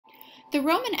The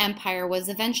Roman Empire was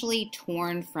eventually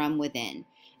torn from within.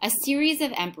 A series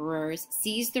of emperors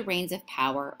seized the reins of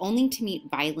power only to meet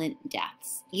violent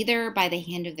deaths, either by the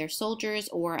hand of their soldiers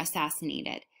or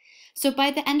assassinated. So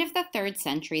by the end of the 3rd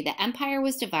century, the empire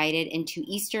was divided into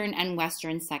eastern and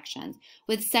western sections,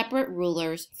 with separate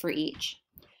rulers for each.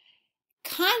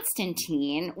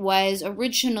 Constantine was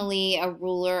originally a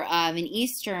ruler of the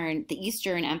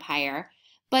Eastern Empire,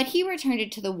 but he returned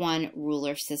it to the one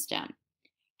ruler system.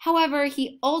 However,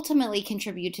 he ultimately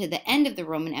contributed to the end of the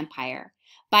Roman Empire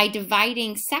by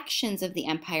dividing sections of the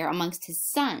empire amongst his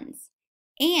sons,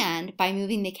 and by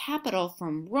moving the capital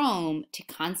from Rome to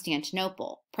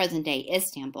Constantinople, present-day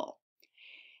Istanbul.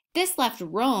 This left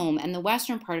Rome and the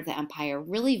western part of the empire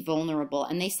really vulnerable,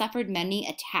 and they suffered many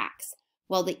attacks,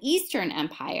 while the Eastern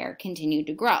Empire continued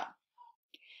to grow.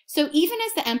 So even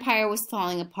as the empire was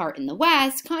falling apart in the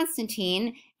west,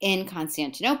 Constantine, in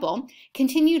Constantinople,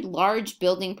 continued large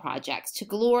building projects to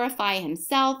glorify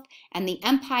himself and the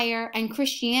empire and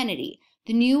Christianity,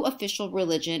 the new official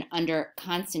religion under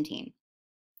Constantine.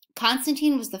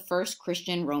 Constantine was the first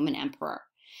Christian Roman emperor.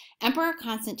 Emperor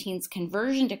Constantine's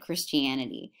conversion to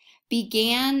Christianity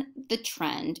began the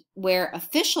trend where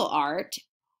official art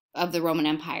of the Roman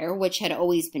Empire, which had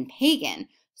always been pagan,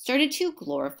 started to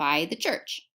glorify the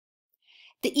church.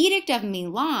 The Edict of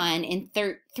Milan in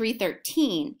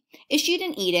 313 issued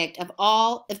an edict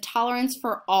of tolerance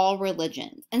for all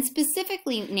religions, and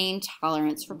specifically named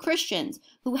tolerance for Christians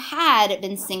who had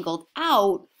been singled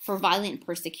out for violent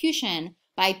persecution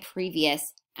by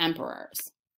previous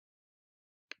emperors.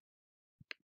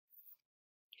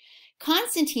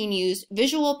 Constantine used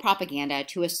visual propaganda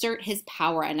to assert his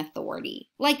power and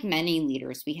authority, like many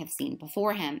leaders we have seen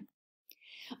before him.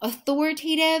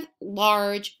 Authoritative,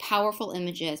 large, powerful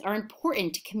images are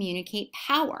important to communicate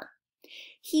power.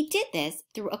 He did this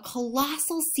through a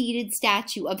colossal seated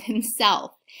statue of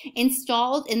himself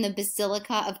installed in the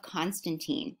Basilica of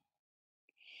Constantine.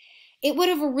 It would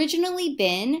have originally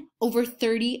been over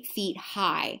 30 feet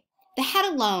high. The head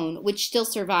alone, which still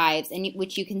survives and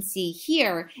which you can see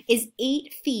here, is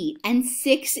 8 feet and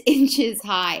 6 inches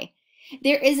high.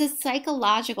 There is a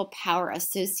psychological power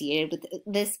associated with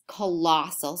this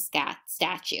colossal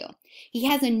statue. He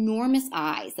has enormous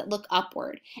eyes that look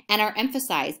upward and are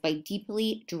emphasized by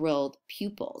deeply drilled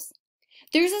pupils.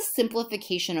 There's a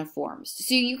simplification of forms,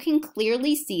 so you can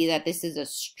clearly see that this is a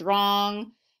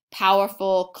strong,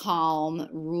 powerful, calm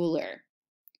ruler.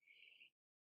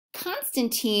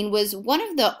 Constantine was one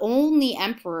of the only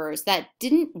emperors that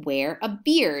didn't wear a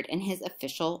beard in his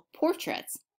official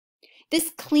portraits.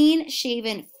 This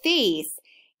clean-shaven face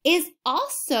is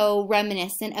also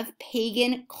reminiscent of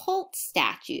pagan cult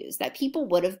statues that people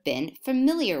would have been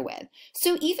familiar with.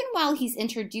 So even while he's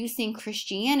introducing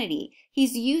Christianity,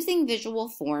 he's using visual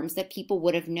forms that people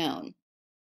would have known.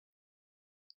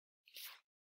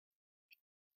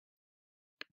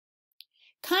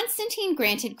 Constantine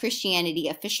granted Christianity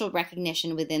official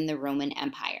recognition within the Roman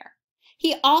Empire.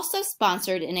 He also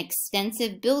sponsored an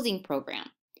extensive building program.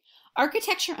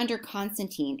 Architecture under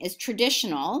Constantine is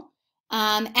traditional,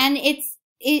 and it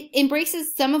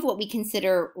embraces some of what we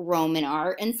consider Roman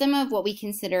art and some of what we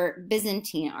consider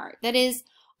Byzantine art, that is,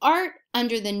 art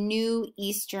under the new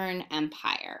Eastern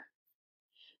Empire.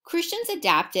 Christians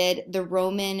adapted the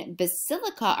Roman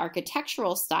basilica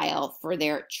architectural style for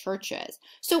their churches.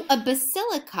 So a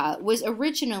basilica was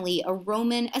originally a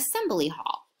Roman assembly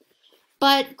hall,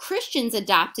 but Christians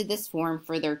adopted this form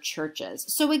for their churches.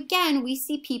 So again, we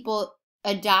see people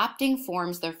adopting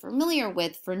forms they're familiar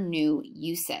with for new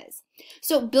uses.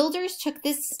 So builders took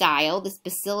this style, this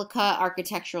basilica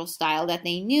architectural style that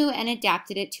they knew, and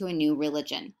adapted it to a new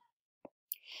religion.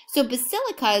 So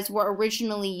basilicas were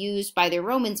originally used by the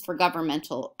Romans for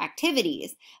governmental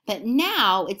activities, but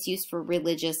now it's used for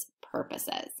religious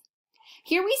purposes.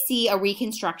 Here we see a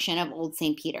reconstruction of Old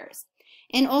St. Peter's.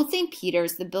 In Old St.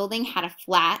 Peter's, the building had a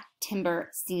flat timber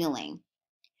ceiling.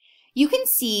 You can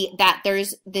see that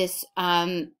there's this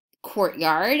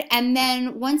courtyard, and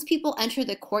then once people enter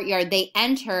the courtyard, they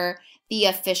enter the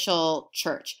official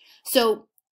church. So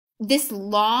this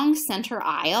long center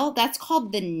aisle, that's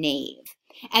called the nave.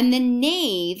 And the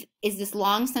nave is this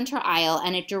long center aisle,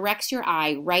 and it directs your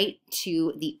eye right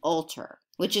to the altar,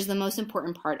 which is the most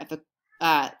important part of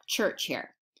a church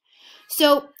here.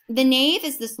 So the nave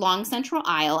is this long central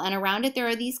aisle, and around it there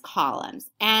are these columns,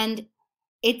 and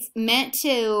it's meant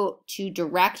to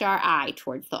direct our eye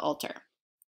towards the altar.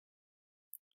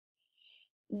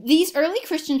 These early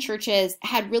Christian churches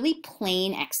had really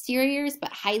plain exteriors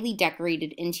but highly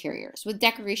decorated interiors with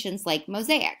decorations like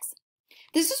mosaics.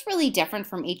 This is really different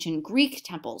from ancient Greek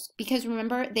temples because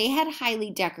remember, they had highly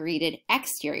decorated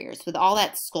exteriors with all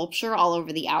that sculpture all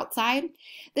over the outside.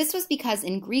 This was because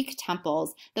in Greek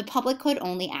temples, the public could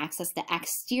only access the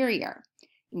exterior.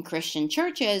 In Christian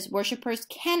churches, worshipers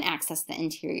can access the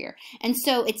interior, and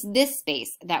so it's this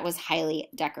space that was highly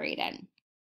decorated.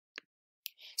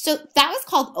 So that was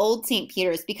called Old St.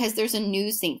 Peter's because there's a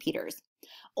new St. Peter's.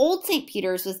 Old St.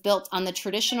 Peter's was built on the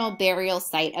traditional burial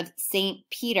site of St.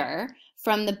 Peter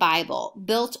from the Bible,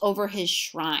 built over his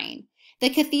shrine.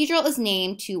 The cathedral is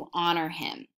named to honor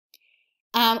him.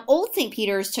 Old St.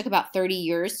 Peter's took about 30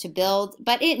 years to build,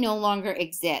 but it no longer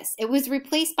exists. It was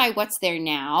replaced by what's there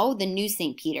now, the new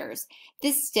St. Peter's.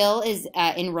 This still is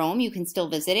in Rome. You can still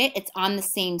visit it. It's on the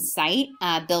same site,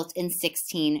 built in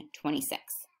 1626.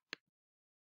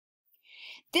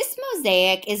 This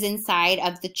mosaic is inside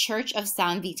of the Church of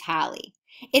San Vitale.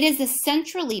 It is a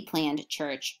centrally planned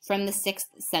church from the 6th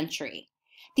century.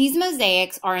 These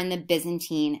mosaics are in the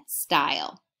Byzantine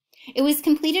style. It was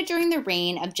completed during the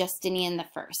reign of Justinian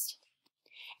I.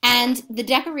 And the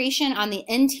decoration on the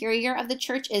interior of the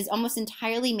church is almost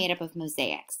entirely made up of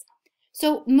mosaics.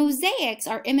 So mosaics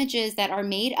are images that are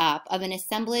made up of an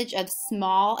assemblage of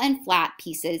small and flat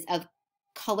pieces of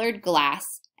colored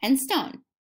glass and stone.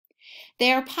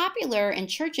 They are popular in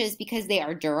churches because they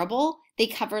are durable, they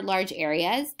cover large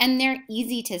areas, and they're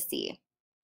easy to see.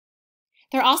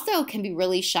 They also can be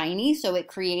really shiny, so it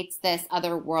creates this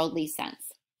otherworldly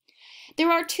sense. There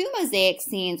are two mosaic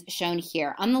scenes shown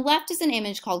here. On the left is an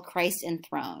image called Christ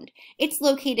Enthroned. It's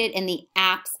located in the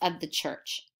apse of the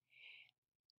church.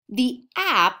 The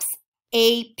apse,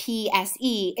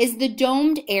 A-P-S-E, is the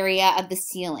domed area of the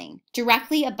ceiling,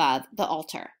 directly above the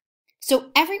altar.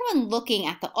 So everyone looking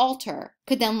at the altar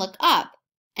could then look up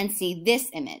and see this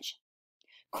image.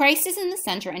 Christ is in the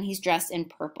center and he's dressed in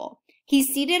purple.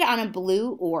 He's seated on a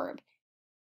blue orb,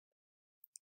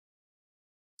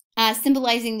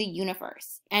 symbolizing the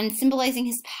universe and symbolizing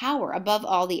his power above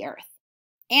all the earth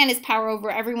and his power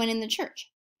over everyone in the church.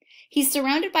 He's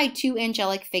surrounded by two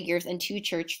angelic figures and two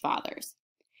church fathers.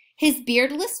 His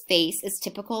beardless face is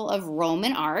typical of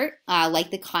Roman art, like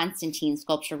the Constantine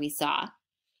sculpture we saw.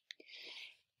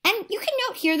 And you can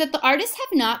note here that the artists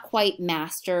have not quite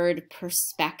mastered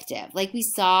perspective, like we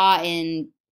saw in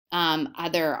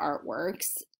other artworks.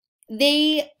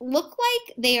 They look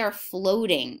like they are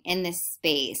floating in this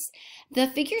space. The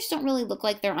figures don't really look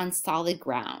like they're on solid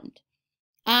ground.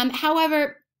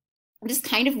 However, this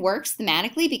kind of works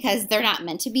thematically because they're not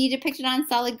meant to be depicted on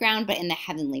solid ground, but in the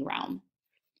heavenly realm.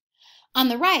 On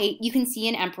the right, you can see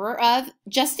an emperor of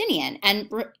Justinian, and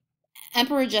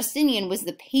Emperor Justinian was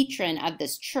the patron of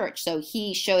this church, so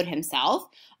he showed himself,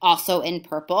 also in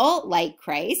purple, like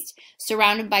Christ,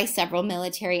 surrounded by several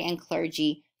military and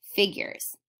clergy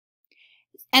figures.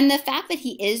 And the fact that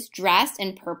he is dressed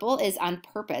in purple is on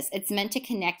purpose. It's meant to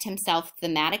connect himself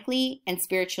thematically and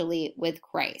spiritually with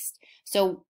Christ.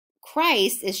 So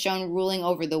Christ is shown ruling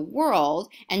over the world,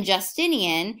 and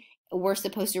Justinian, we're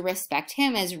supposed to respect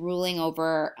him as ruling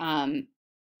over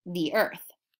the earth.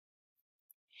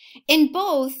 In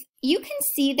both, you can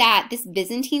see that this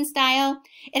Byzantine style,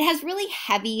 it has really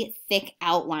heavy, thick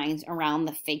outlines around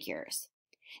the figures.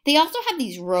 They also have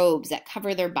these robes that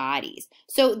cover their bodies,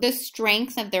 so the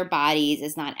strength of their bodies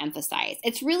is not emphasized.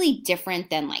 It's really different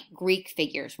than like Greek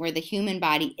figures where the human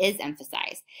body is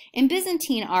emphasized. In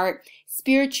Byzantine art,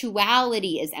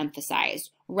 spirituality is emphasized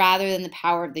rather than the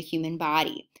power of the human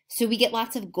body. So we get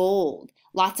lots of gold,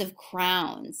 lots of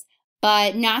crowns,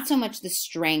 but not so much the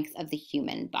strength of the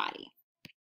human body.